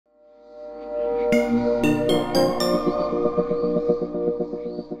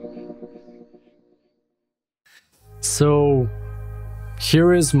So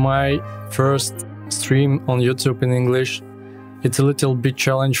here is my first stream on YouTube in English. It's a little bit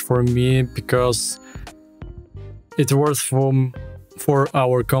challenge for me because it works for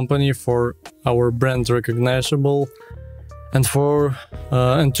our company, for our brand recognizable, and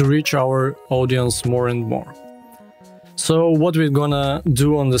to reach our audience more and more. So what we're gonna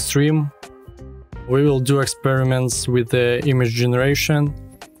do on the stream, we will do experiments with the image generation.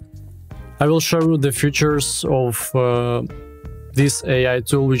 I will show you the features of this AI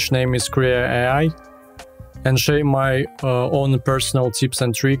tool, which name is Krea AI, and share my own personal tips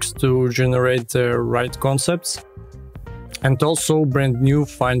and tricks to generate the right concepts. And also brand new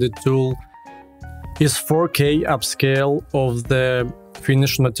Find It tool is 4K upscale of the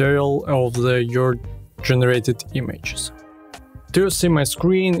finished material of your generated images. Do you see my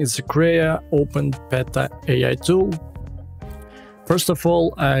screen? It's a Krea Open Beta AI tool. First of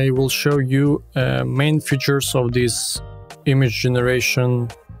all, I will show you main features of this image generation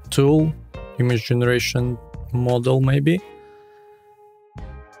tool, image generation model maybe.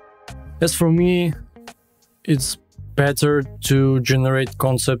 As for me, it's better to generate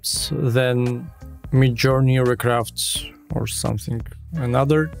concepts than Midjourney or Craft or something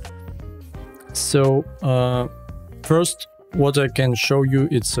another. So first, what I can show you,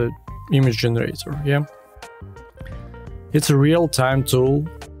 it's an image generator. Yeah, it's a real-time tool.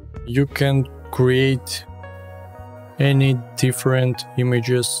 You can create any different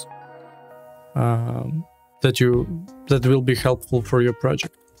images that will be helpful for your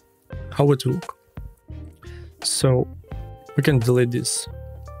project. How it will look. So we can delete this.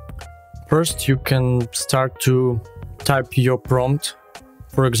 First, you can start to type your prompt.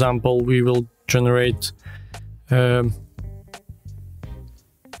 For example, we will generate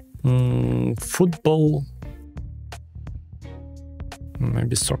football,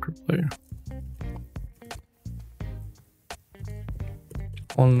 maybe soccer player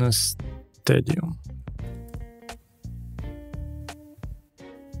on a stadium.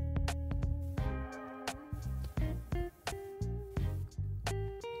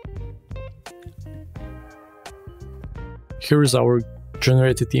 Here is our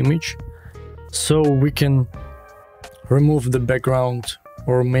generated image. So we can remove the background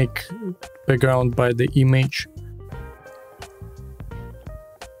or make background by the image.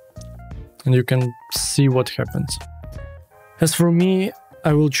 And you can see what happens. As for me,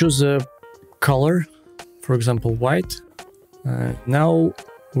 I will choose a color, for example, white. Now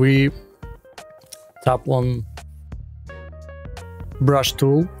we tap on brush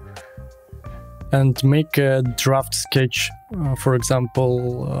tool and make a draft sketch, for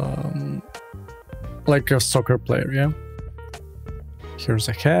example, like a soccer player, yeah? Here's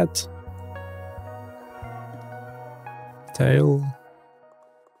a hat, tail,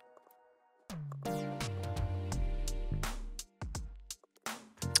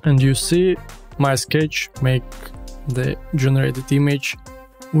 and you see my sketch make the generated image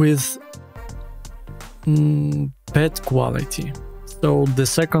with bad quality. So the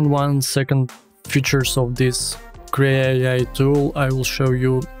second features of this Krea AI tool, I will show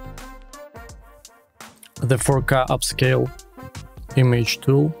you the 4K upscale image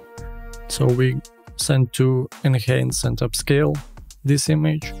tool. So we send to enhance and upscale this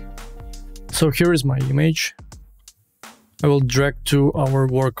image. So here is my image. I will drag to our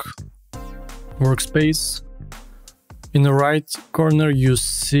workspace. In the right corner you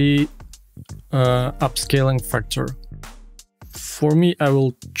see upscaling factor. For me, I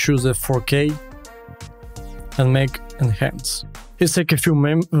will choose a 4K and make enhance. It takes a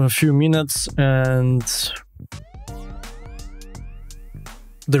few minutes and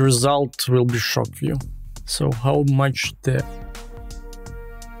the result will be shock you. So how much that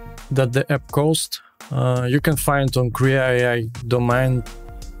the app cost? You can find on Krea AI domain,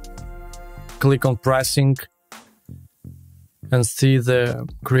 click on pricing and see the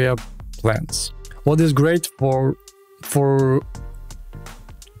Krea plans. What is great for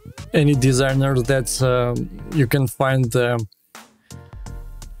any designer that you can find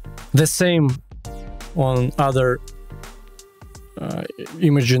the same on other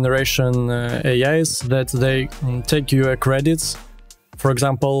image generation AIs, that they take your credits, for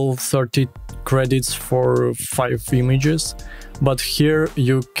example 30 credits for 5 images, but here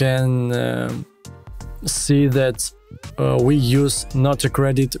you can see that we use not a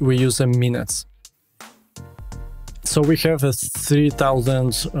credit, we use a minutes. So we have a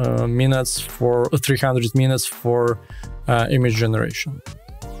 300 minutes for image generation.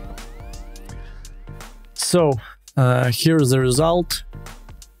 So here's the result.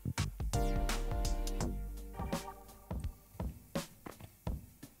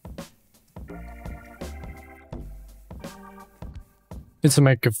 It's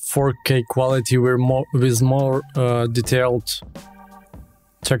make a 4K quality with more detailed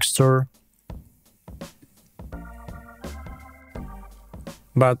texture.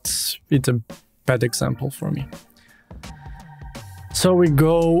 But it's a bad example for me. So we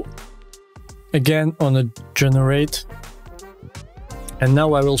go again on a generate, and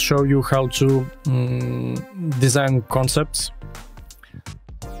now I will show you how to design concepts.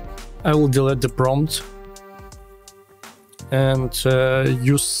 I will delete the prompt, and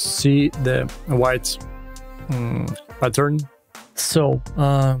you see the white pattern. So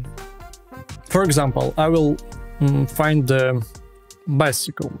for example, I will find the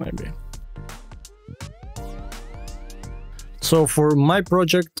bicycle maybe. So for my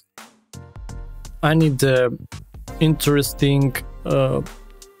project I need a interesting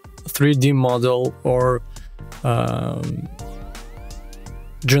 3D model or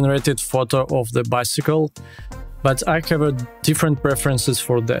generated photo of the bicycle, but I have a different preferences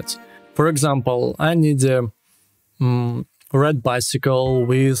for that. For example, I need a red bicycle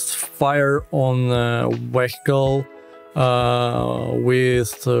with fire on a vehicle,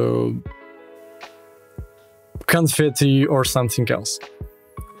 with confetti or something else.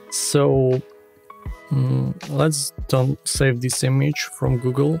 So let's don't save this image from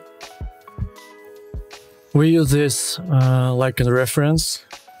Google. We use this like a reference.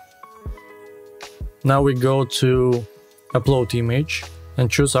 Now we go to upload image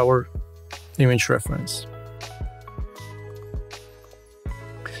and choose our image reference.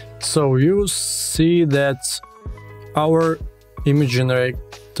 So you see that our image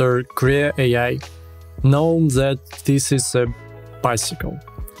generator Krea AI knows that this is a bicycle.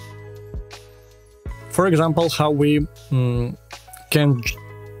 For example, how we can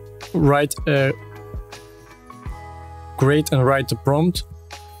create and write a prompt.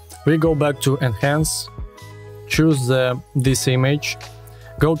 We go back to enhance, choose this image,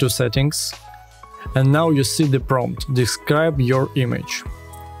 go to settings, and now you see the prompt, describe your image.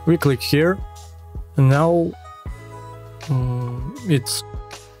 We click here, and now it's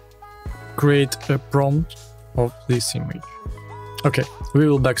create a prompt of this image. Okay, we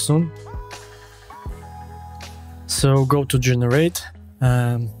will back soon. So go to generate.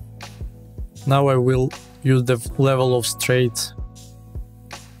 Now I will use the level of straight.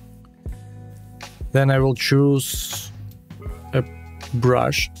 Then I will choose a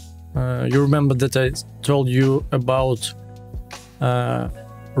brush. You remember that I told you about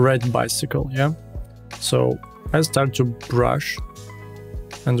red bicycle, yeah? So I start to brush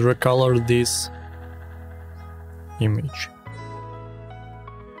and recolor this image.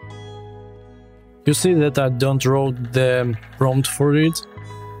 You see that I don't wrote the prompt for it,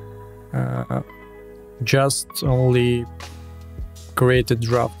 just only created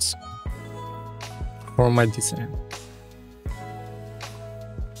drafts for my design.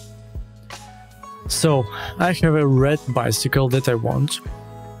 So I have a red bicycle that I want.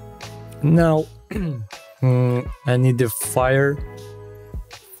 Now I need the fire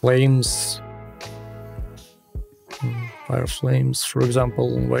flames, for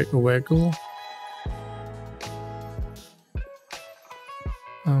example, vehicle.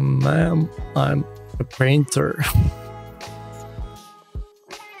 Ma'am, I'm a painter.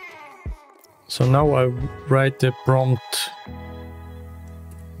 So now I write the prompt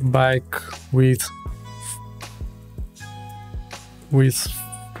bike with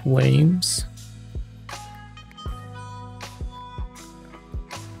flames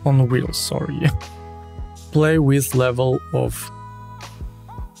on wheels, sorry. Play with level of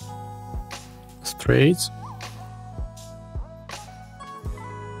straight.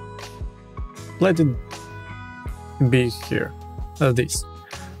 Let it be here, this.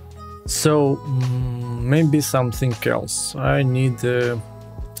 So maybe something else. I need to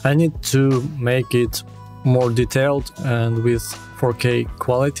make it more detailed and with 4K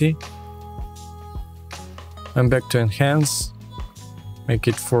quality. I'm back to enhance, make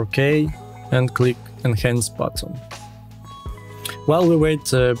it 4K, and click enhance button. While we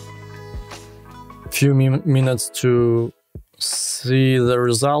wait a few minutes to see the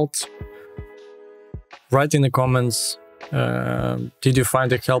result, write in the comments, did you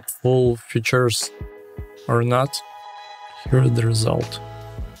find it helpful features or not? Here is the result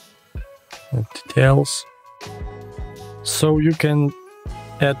of details. So you can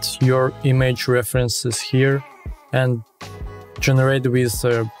add your image references here and generate with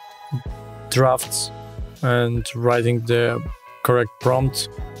drafts and writing the correct prompt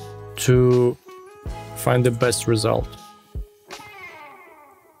to find the best result.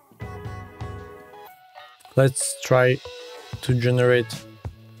 Let's try to generate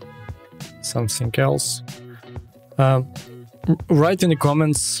something else. write in the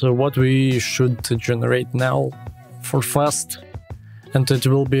comments what we should generate now for fast, and it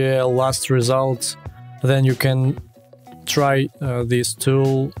will be a last result. Then you can try this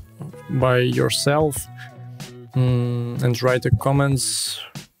tool by yourself and write the comments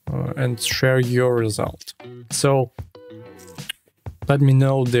and share your result. So let me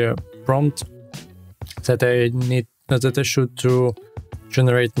know the prompt that I should to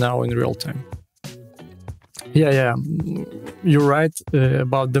generate now in real time. Yeah, you're right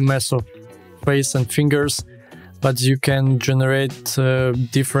about the mess of face and fingers, but you can generate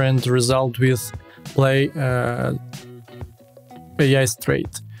different result with play AI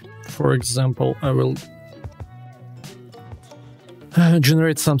straight. For example, I will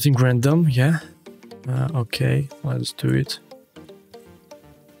generate something random. Yeah, okay, let's do it.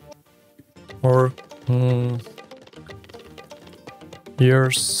 Or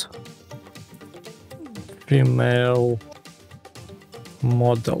here's female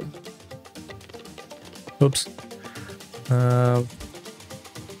model. Oops.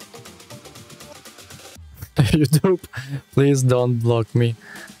 YouTube, please don't block me.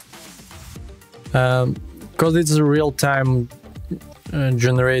 Because it's a real-time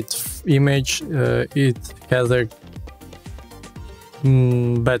generate image, it has a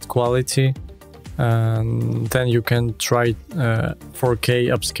bad quality, and then you can try 4K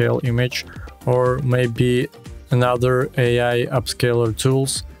upscale image, or maybe another AI upscaler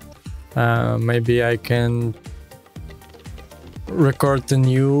tools. Maybe I can record a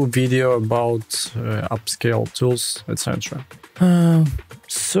new video about upscale tools, etc.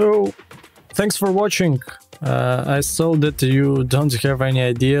 So thanks for watching. I saw that you don't have any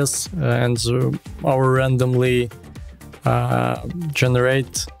ideas, and our randomly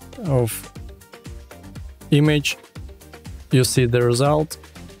generate of image, you see the result.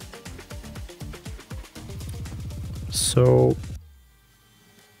 So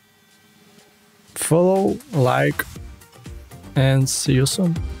follow, like, and see you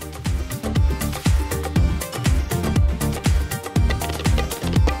soon.